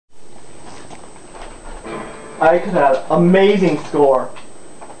I could have amazing score.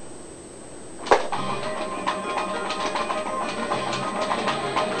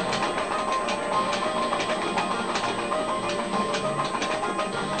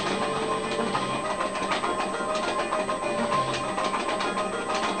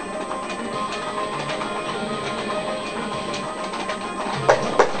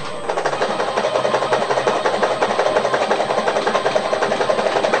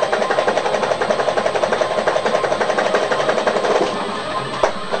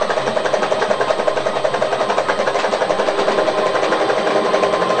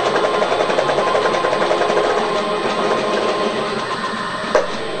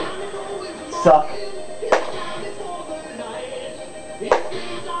 Suck.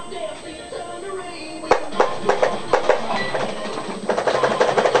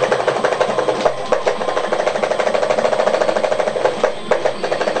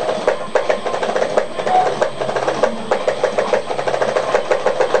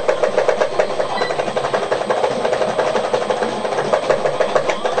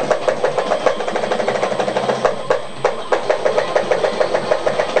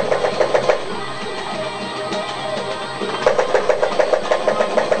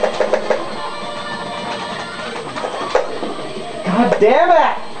 God damn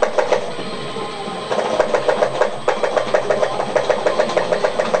it!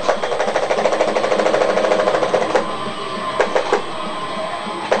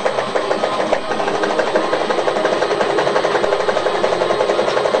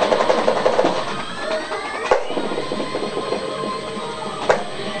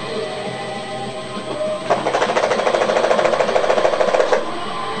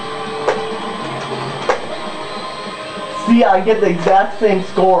 See, I get the exact same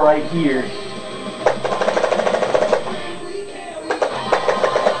score right here.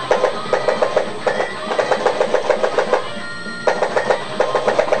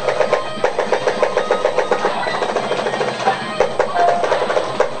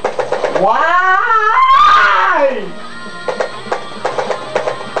 Why?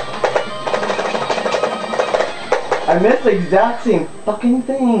 I missed the exact same fucking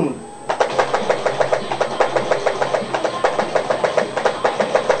thing.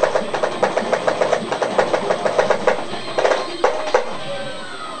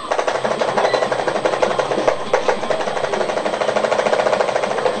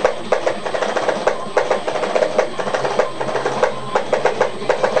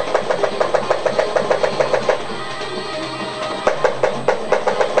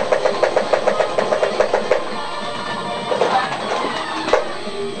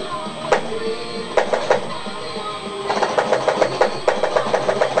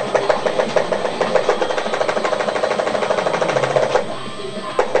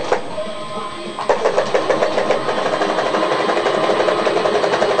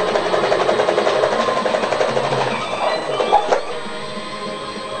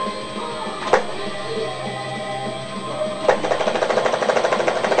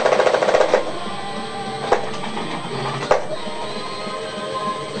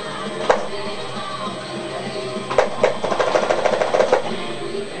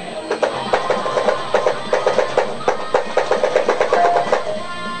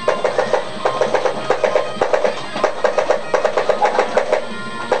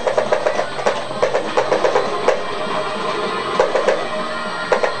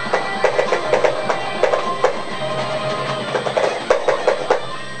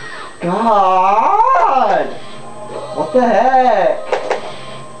 God! What the heck?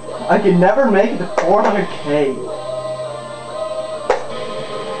 I could never make it to 400K.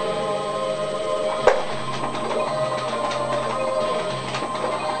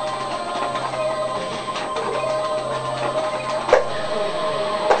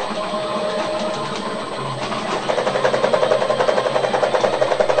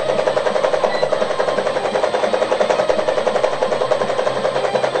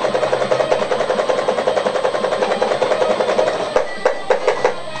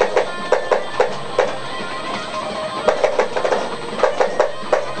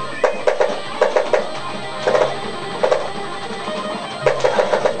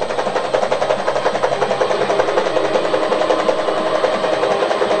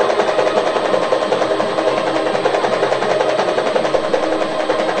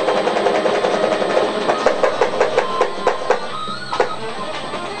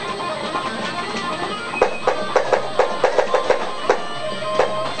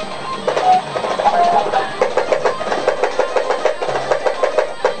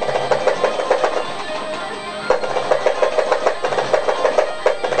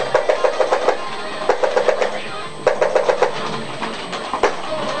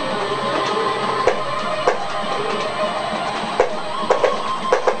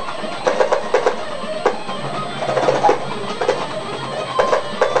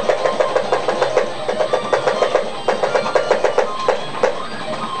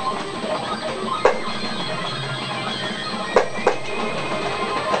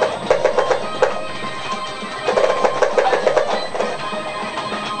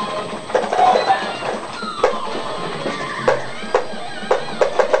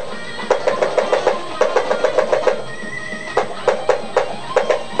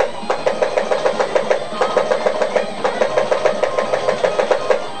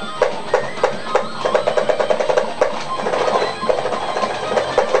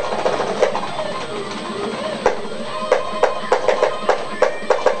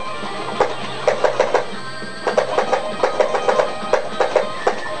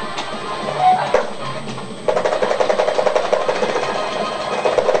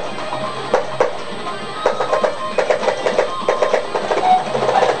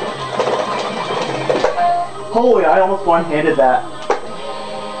 almost one-handed that.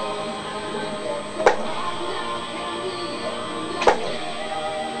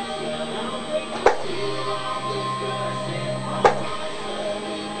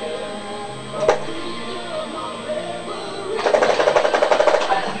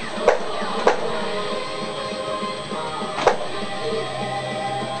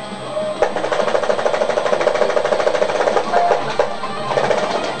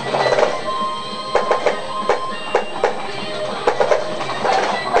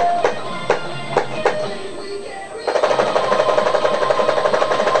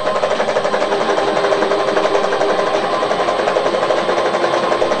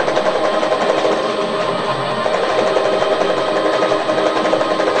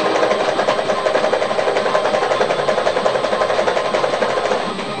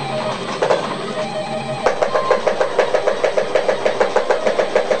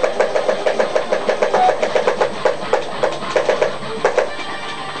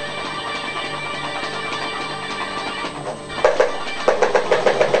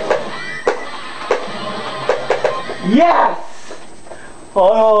 Yes!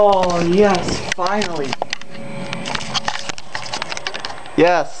 Oh, yes, finally.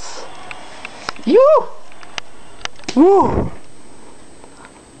 Yes. You. Woo!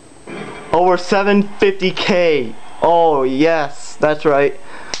 Over 750K. Oh, yes, that's right.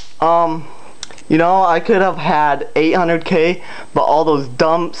 You know, I could have had 800K, but all those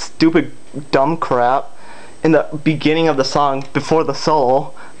stupid crap in the beginning of the song before the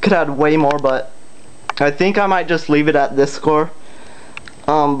solo could have had way more, but I think I might just leave it at this score.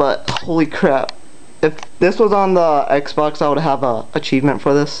 But holy crap. If this was on the Xbox, I would have a achievement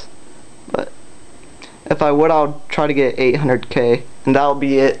for this. But if I would, I would try to get 800K, and that would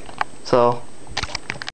be it. So